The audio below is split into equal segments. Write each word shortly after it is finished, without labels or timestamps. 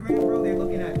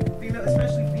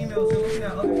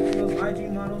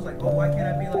models, like, oh, why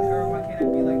can't I be like her? Why can't I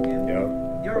be like him?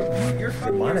 You're fucking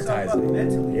yourself up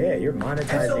mentally. Yeah, you're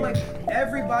monetizing. And so, like,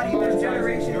 everybody in this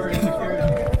generation is getting fucked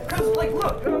up. Because, like,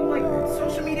 look, like,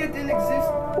 social media didn't exist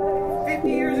 50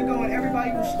 years ago and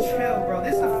everybody was chill, bro.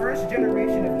 This is the first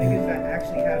generation of niggas that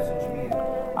actually have social media.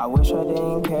 I wish I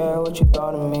didn't care what you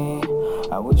thought of me.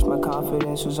 I wish my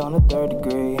confidence was on the 3rd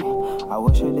degree. I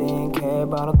wish I didn't care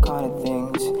about all kind of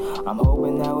things. I'm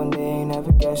hoping that one day ain't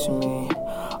never guessing me.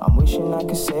 I'm wishing I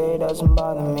could say it doesn't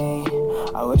bother me.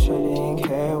 I wish I didn't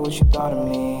care what you thought of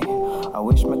me. I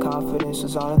wish my confidence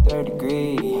was on the 3rd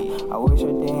degree. I wish I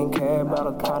didn't care about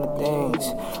all kind of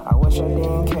things. I wish I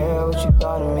didn't care what you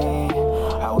thought of me.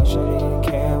 I wish I didn't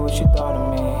care what you thought of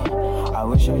me. I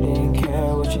wish I didn't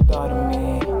care what you thought of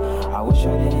me. I wish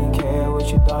I didn't care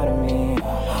what you thought of me.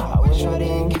 I wish I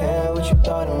didn't care what you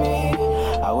thought of me.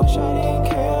 I wish I didn't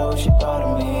care what you thought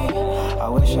of me. I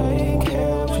wish I didn't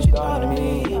care what you thought of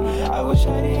me. I wish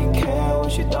I didn't care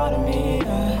what you thought of me.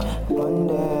 One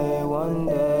day, one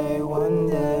day, one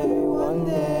day, one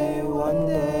day, one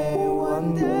day,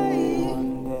 one day,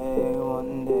 one day,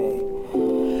 one day.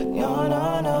 No,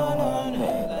 no, no, no,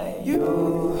 no. You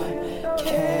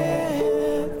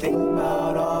can't think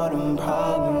about all them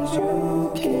problems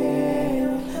you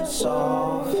can't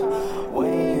solve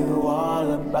when you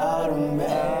all about them,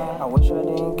 man. I wish I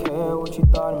didn't care what you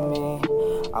thought of me.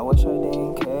 I wish I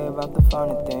didn't care about the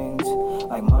funny things,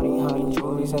 like money, honey,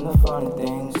 jewelries, and the funny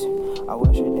things. I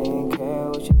wish I didn't care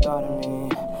what you thought of me.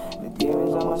 The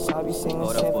demons on my side be singing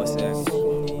symphonies.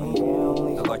 One day I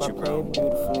only hope I play it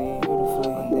beautifully.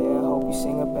 One day I hope you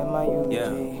sing up at my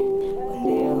eulogy. One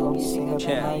day I hope you sing up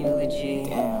at my eulogy.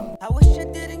 Damn. I wish I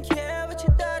didn't care what you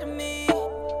thought of me.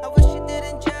 I wish you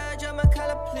didn't judge on my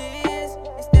color, please.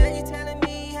 Instead you telling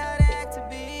me how to act to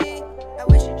be. I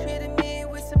wish you treated me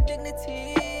with some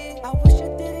dignity. I wish I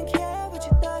didn't care what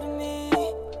you thought of me.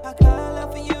 I got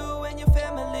love for you and your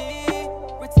family.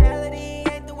 Brutality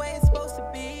ain't the way it's supposed to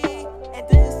be, and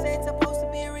this ain't supposed to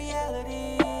be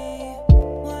reality.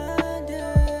 One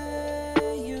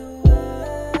day you will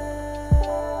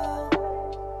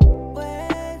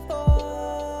wait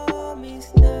for me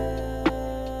still.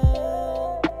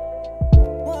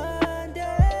 One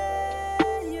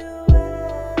day you will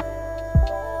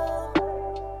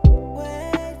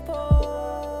wait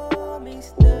for me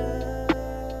still.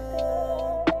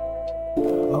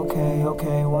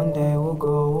 Okay, one day we'll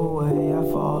go away. I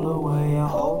fall away. I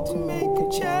hope to make a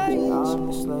change.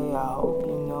 Honestly, I hope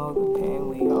you know the pain.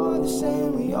 We all the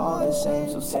same, we all the same.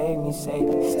 So save me, save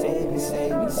me, save me,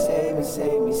 save me, save me,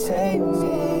 save me, save me, save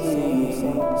me,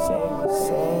 save me,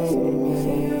 save me,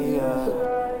 save me.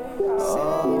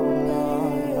 Oh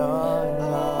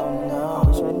no. I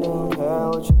wish I didn't care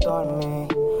what you thought of me.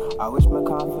 I wish my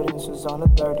confidence was on the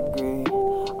 3rd degree.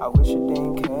 I wish I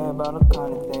didn't care about all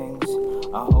kind of things.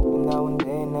 I'm hoping that one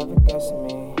day never guessing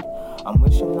me. I'm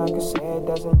wishing I could say it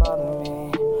doesn't bother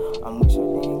me. I'm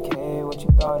wishing I didn't care what you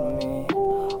thought of me.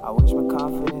 I wish my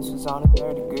confidence was on the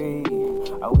 3rd degree.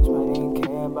 I wish I didn't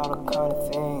care about all kind of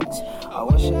things. I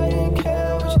wish I didn't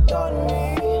care what you thought of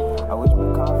me. I wish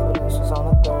my confidence was on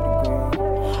the 3rd degree.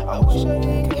 I wish I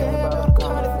didn't care about all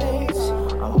kind of things.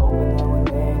 I'm hoping that one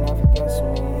day never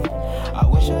guessing me. I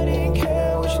wish I didn't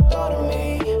care what you thought of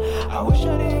me. I wish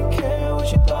I didn't care what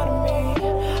you thought of me.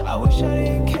 I wish I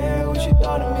didn't care what you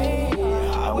thought of me.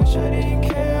 I wish I didn't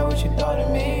care what you thought of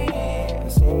me. They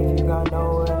say if you got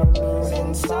no enemies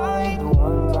inside, the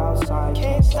ones outside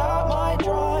can't stop my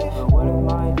drive. But what if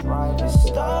my drive is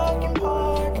stuck in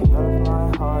park? And none of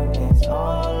my heart is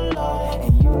on love.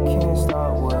 And you can't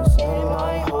stop what's in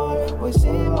my heart, what's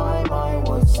in my mind,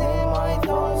 what's in my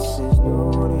thoughts is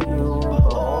new to you,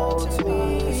 but old to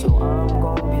me. So I'm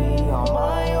gonna be on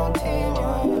my own team.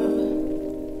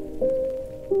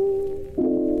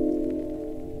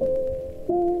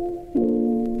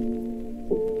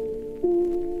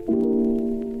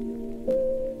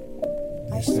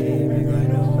 They say we got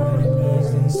no enemies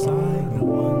inside. The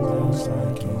ones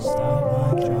outside can't stop my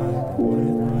drive. But what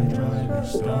if my drive is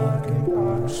stuck in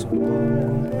park? So